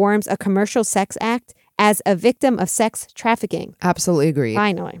who performs a commercial sex act as a victim of sex trafficking. Absolutely agreed.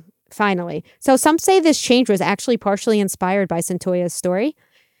 Finally. So some say this change was actually partially inspired by Cyntoia's story.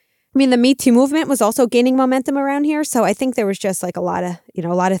 I mean, the Me Too movement was also gaining momentum around here. So I think there was just like a lot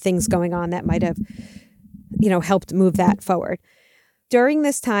of things going on that might have, helped move that forward. During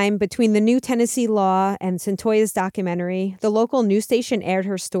this time, between the new Tennessee law and Cyntoia's documentary, the local news station aired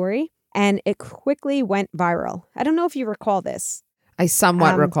her story, and it quickly went viral. I don't know if you recall this. I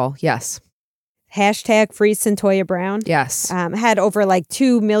somewhat recall. Yes. Hashtag Free Cyntoia Brown. Yes. Had over like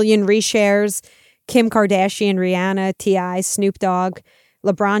 2 million reshares. Kim Kardashian, Rihanna, T.I., Snoop Dogg,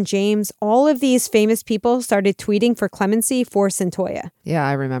 LeBron James. All of these famous people started tweeting for clemency for Cyntoia. Yeah,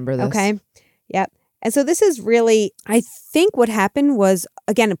 I remember this. Okay. Yep. And so this is really, I think what happened was,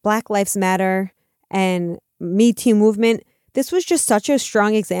 again, Black Lives Matter and Me Too movement. This was just such a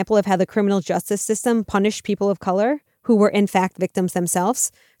strong example of how the criminal justice system punished people of color who were in fact victims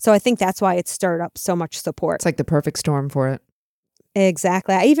themselves. So I think that's why it stirred up so much support. It's like the perfect storm for it.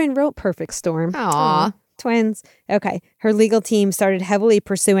 Exactly. I even wrote Perfect Storm. Aw. Twins. Okay. Her legal team started heavily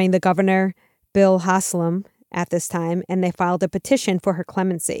pursuing the governor, Bill Haslam, at this time, and they filed a petition for her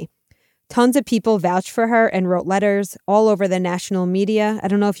clemency. Tons of people vouched for her and wrote letters all over the national media. I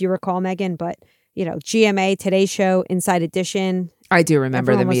don't know if you recall, Megan, but, GMA, Today Show, Inside Edition. I do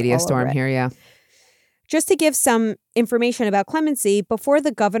remember the media all over storm it. here, yeah. Just to give some information about clemency, before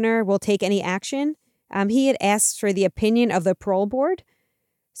the governor will take any action, he had asked for the opinion of the parole board.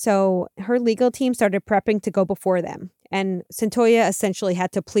 So her legal team started prepping to go before them. And Cyntoia essentially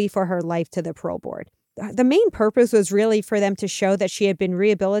had to plead for her life to the parole board. The main purpose was really for them to show that she had been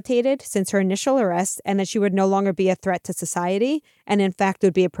rehabilitated since her initial arrest and that she would no longer be a threat to society and, in fact,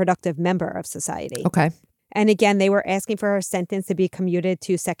 would be a productive member of society. Okay. And again, they were asking for her sentence to be commuted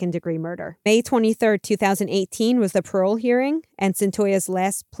to second-degree murder. May 23rd, 2018 was the parole hearing and Cyntoia's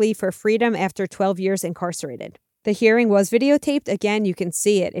last plea for freedom after 12 years incarcerated. The hearing was videotaped. Again, you can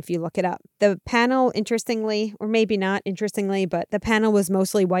see it if you look it up. The panel, interestingly, or maybe not interestingly, but the panel was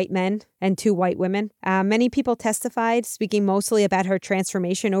mostly white men and 2 white women. Many people testified, speaking mostly about her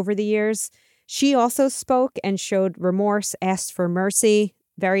transformation over the years. She also spoke and showed remorse, asked for mercy,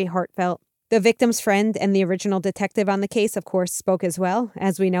 very heartfelt. The victim's friend and the original detective on the case, of course, spoke as well.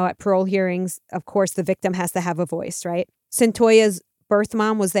 As we know at parole hearings, of course, the victim has to have a voice, right? Cyntoia's birth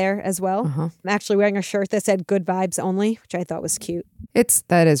mom was there as well. I'm actually wearing a shirt that said "Good Vibes Only," which I thought was cute.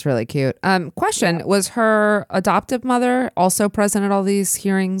 That is really cute. Question, Yeah. Was her adoptive mother also present at all these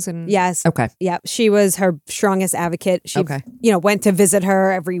hearings? And Yes. Okay. Yep. She was her strongest advocate. She, Okay. went to visit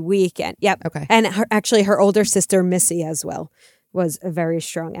her every week. And yep. Okay. And her older sister, Missy, as well, was a very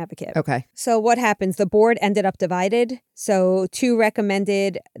strong advocate. Okay. So what happens? The board ended up divided. So 2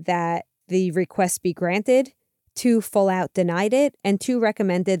 recommended that the request be granted. 2 full out denied it, and 2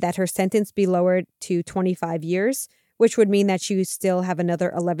 recommended that her sentence be lowered to 25 years, which would mean that she would still have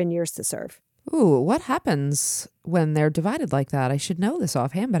another 11 years to serve. Ooh, what happens when they're divided like that? I should know this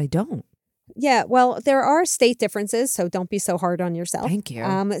offhand, but I don't. Yeah, well, there are state differences, so don't be so hard on yourself. Thank you.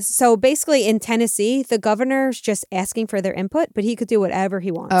 So basically in Tennessee, the governor's just asking for their input, but he could do whatever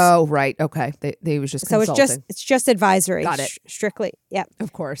he wants. Oh, right. Okay. They was just so consulting. it's just advisory. Got it. Strictly. Yeah.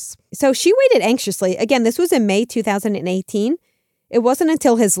 Of course. So she waited anxiously. Again, this was in May 2018. It wasn't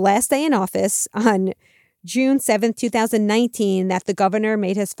until his last day in office on June 7th, 2019, that the governor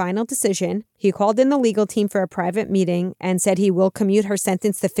made his final decision. He called in the legal team for a private meeting and said he will commute her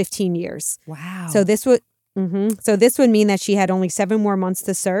sentence to 15 years. Wow. So this would mean that she had only 7 more months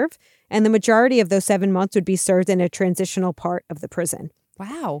to serve, and the majority of those 7 months would be served in a transitional part of the prison.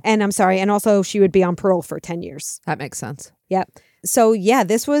 Wow. And and also she would be on parole for 10 years. That makes sense. Yep. So yeah,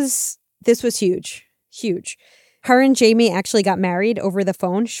 this was huge. Huge. Her and Jamie actually got married over the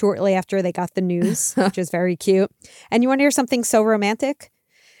phone shortly after they got the news, which is very cute. And you want to hear something so romantic?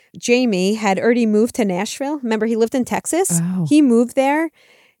 Jamie had already moved to Nashville. Remember, he lived in Texas. Oh. He moved there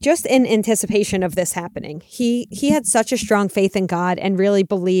just in anticipation of this happening. He had such a strong faith in God and really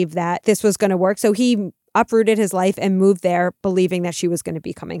believed that this was going to work. So he uprooted his life and moved there believing that she was going to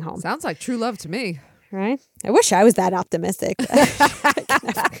be coming home. Sounds like true love to me. Right? I wish I was that optimistic.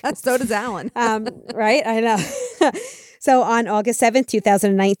 So does Alan. Right? I know. So on August 7th,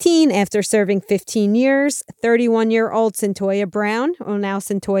 2019, after serving 15 years, 31-year-old Cyntoia Brown, or now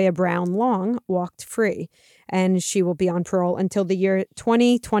Cyntoia Brown Long, walked free. And she will be on parole until the year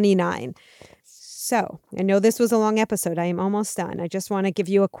 2029. So I know this was a long episode. I am almost done. I just want to give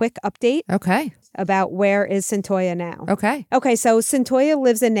you a quick update Okay. about where is Centoya now. Okay. Okay, so Centoya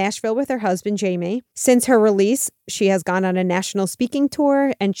lives in Nashville with her husband, Jamie. Since her release, she has gone on a national speaking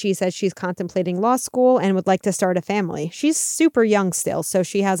tour, and she says she's contemplating law school and would like to start a family. She's super young still, so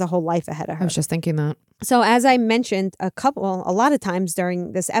she has a whole life ahead of I her. was just thinking that. So as I mentioned a lot of times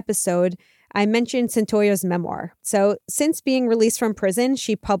during this episode, I mentioned Centoya's memoir. So since being released from prison,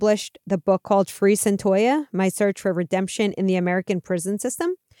 she published the book called Free Centoya, My Search for Redemption in the American Prison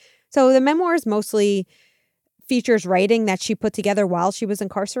System. So the memoirs mostly features writing that she put together while she was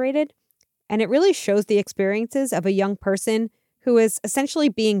incarcerated. And it really shows the experiences of a young person who is essentially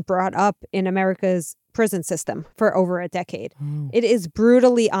being brought up in America's prison system for over a decade. It is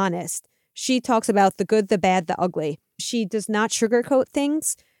brutally honest. She talks about the good, the bad, the ugly. She does not sugarcoat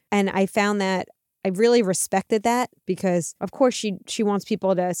things. And I found that I really respected that because, of course, she wants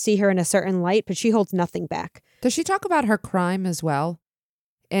people to see her in a certain light, but she holds nothing back. Does she talk about her crime as well?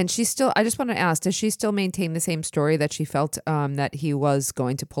 And I just want to ask, does she still maintain the same story that she felt that he was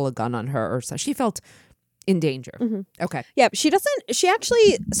going to pull a gun on her or so? She felt in danger. Mm-hmm. Okay. Yeah, she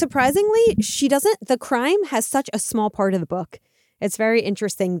actually, surprisingly, the crime has such a small part of the book. It's very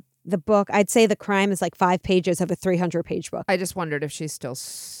interesting. The book, I'd say the crime is like 5 pages of a 300-page book. I just wondered if she still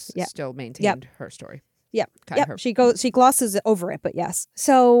maintained her story. Yep. Okay, Yep. She glosses over it, but yes.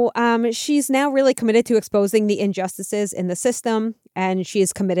 So she's now really committed to exposing the injustices in the system, and she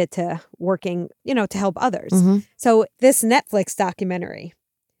is committed to working, to help others. Mm-hmm. So this Netflix documentary,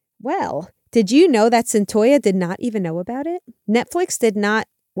 well, did you know that Centoya did not even know about it? Netflix did not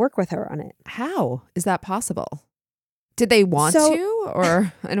work with her on it. How is that possible? Did they want to,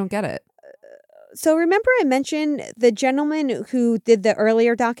 or I don't get it. So remember I mentioned the gentleman who did the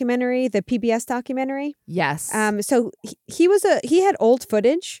earlier documentary, the PBS documentary? Yes. So he had old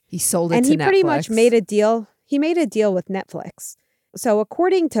footage. He sold it and to Netflix. And he pretty much made a deal. He made a deal with Netflix. So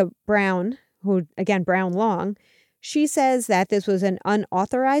according to Brown, Brown Long, she says that this was an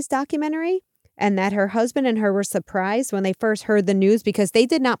unauthorized documentary and that her husband and her were surprised when they first heard the news because they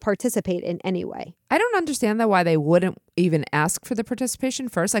did not participate in any way. I don't understand why they wouldn't even ask for the participation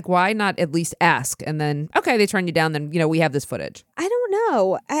first. Like, why not at least ask? And then, okay, they turn you down. Then, we have this footage. I don't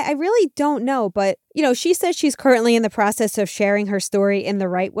know. I really don't know. But, she says she's currently in the process of sharing her story in the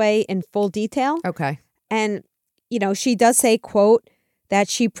right way in full detail. Okay. And, she does say, quote, that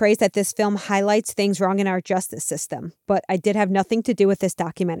she prays that this film highlights things wrong in our justice system. But I did have nothing to do with this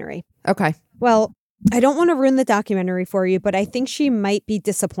documentary. Okay. Well, I don't want to ruin the documentary for you, but I think she might be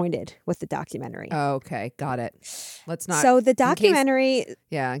disappointed with the documentary. Okay, got it. Let's not. So the documentary...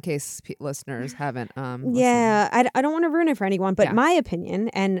 in case listeners haven't listened. Yeah, I don't want to ruin it for anyone, but my opinion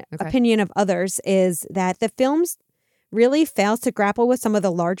and opinion of others is that the films really fails to grapple with some of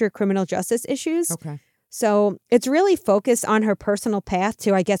the larger criminal justice issues. Okay. So it's really focused on her personal path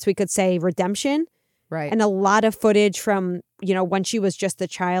to, I guess we could say, redemption. Right. And a lot of footage from, when she was just a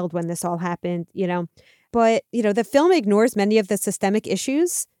child when this all happened, But, the film ignores many of the systemic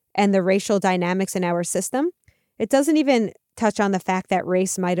issues and the racial dynamics in our system. It doesn't even touch on the fact that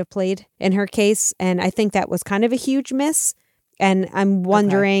race might have played in her case. And I think that was kind of a huge miss. And I'm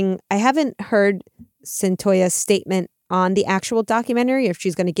wondering, I haven't heard Centoya's statement on the actual documentary if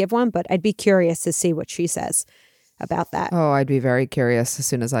she's going to give one, but I'd be curious to see what she says about that. Oh, I'd be very curious as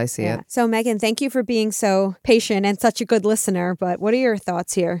soon as I see it. So Megan, thank you for being so patient and such a good listener. But what are your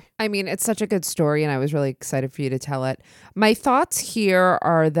thoughts here? I mean, it's such a good story and I was really excited for you to tell it. My thoughts here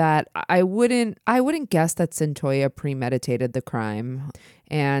are that I wouldn't guess that Centoya premeditated the crime.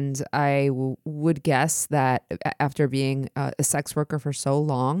 And I would guess that after being a sex worker for so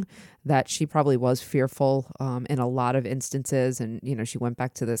long, that she probably was fearful in a lot of instances. And, she went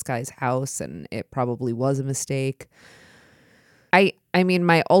back to this guy's house and it probably was a mistake. I mean,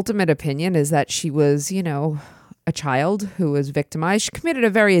 my ultimate opinion is that she was, a child who was victimized. She committed a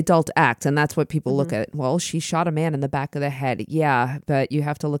very adult act, and that's what people look at. Well, she shot a man in the back of the head. Yeah, but you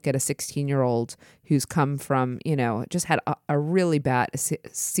have to look at a 16-year-old who's come from, just had a really bad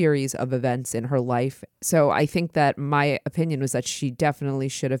series of events in her life. So I think that my opinion was that she definitely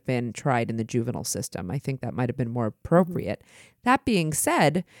should have been tried in the juvenile system. I think that might have been more appropriate. That being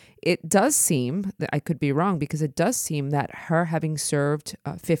said, it does seem, I could be wrong, because it does seem that her having served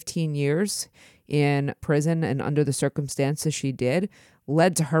 15 years in prison and under the circumstances she did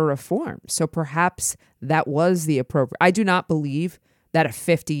led to her reform. So perhaps that was the appropriate. I do not believe that a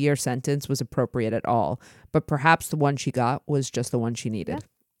 50-year sentence was appropriate at all, but perhaps the one she got was just the one she needed. Yeah.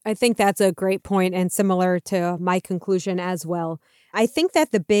 I think that's a great point and similar to my conclusion as well. I think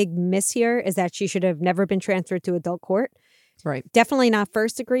that the big miss here is that she should have never been transferred to adult court. Right. Definitely not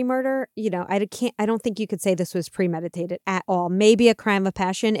first degree murder. I don't think you could say this was premeditated at all. Maybe a crime of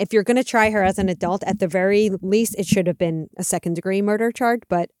passion. If you're going to try her as an adult, at the very least, it should have been a second degree murder charge.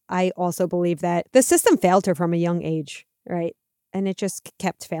 But I also believe that the system failed her from a young age, right? And it just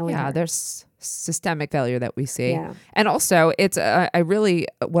kept failing. Yeah, her. there's systemic failure that we see. Yeah. And also it's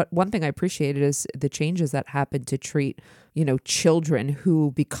one thing I appreciated is the changes that happened to treat, children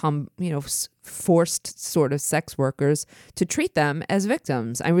who become, forced sort of sex workers, to treat them as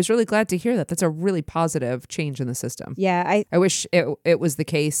victims. I was really glad to hear that. That's a really positive change in the system. Yeah. I wish it was the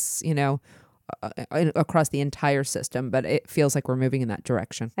case, across the entire system, but it feels like we're moving in that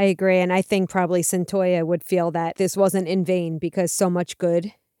direction. I agree. And I think probably Cyntoia would feel that this wasn't in vain because so much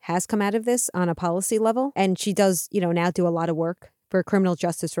good has come out of this on a policy level. And she does, now do a lot of work for criminal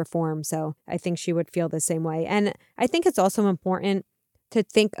justice reform. So I think she would feel the same way. And I think it's also important to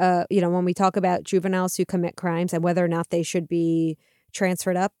think, when we talk about juveniles who commit crimes and whether or not they should be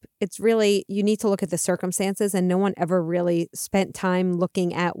transferred up, it's really, you need to look at the circumstances, and no one ever really spent time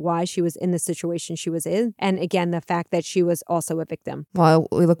looking at why she was in the situation she was in. And again, the fact that she was also a victim. Well,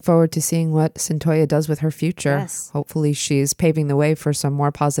 we look forward to seeing what Cyntoia does with her future. Yes. Hopefully she's paving the way for some more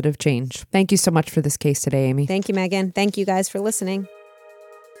positive change. Thank you so much for this case today, Amy. Thank you, Megan. Thank you guys for listening.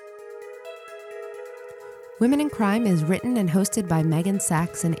 Women in Crime is written and hosted by Megan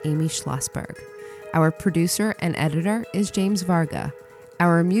Sachs and Amy Schlossberg. Our producer and editor is James Varga.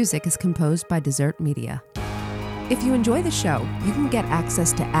 Our music is composed by Desert Media. If you enjoy the show, you can get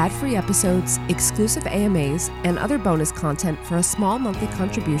access to ad-free episodes, exclusive AMAs, and other bonus content for a small monthly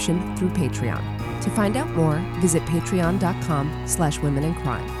contribution through Patreon. To find out more, visit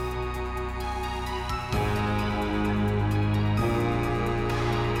patreon.com/womenincrime.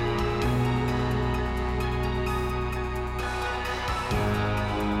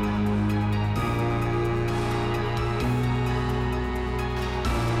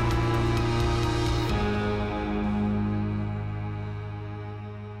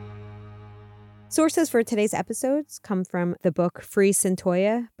 Sources for today's episodes come from the book Free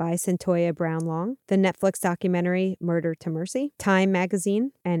Cyntoia by Cyntoia Brown Long, the Netflix documentary Murder to Mercy, Time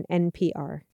Magazine, and NPR.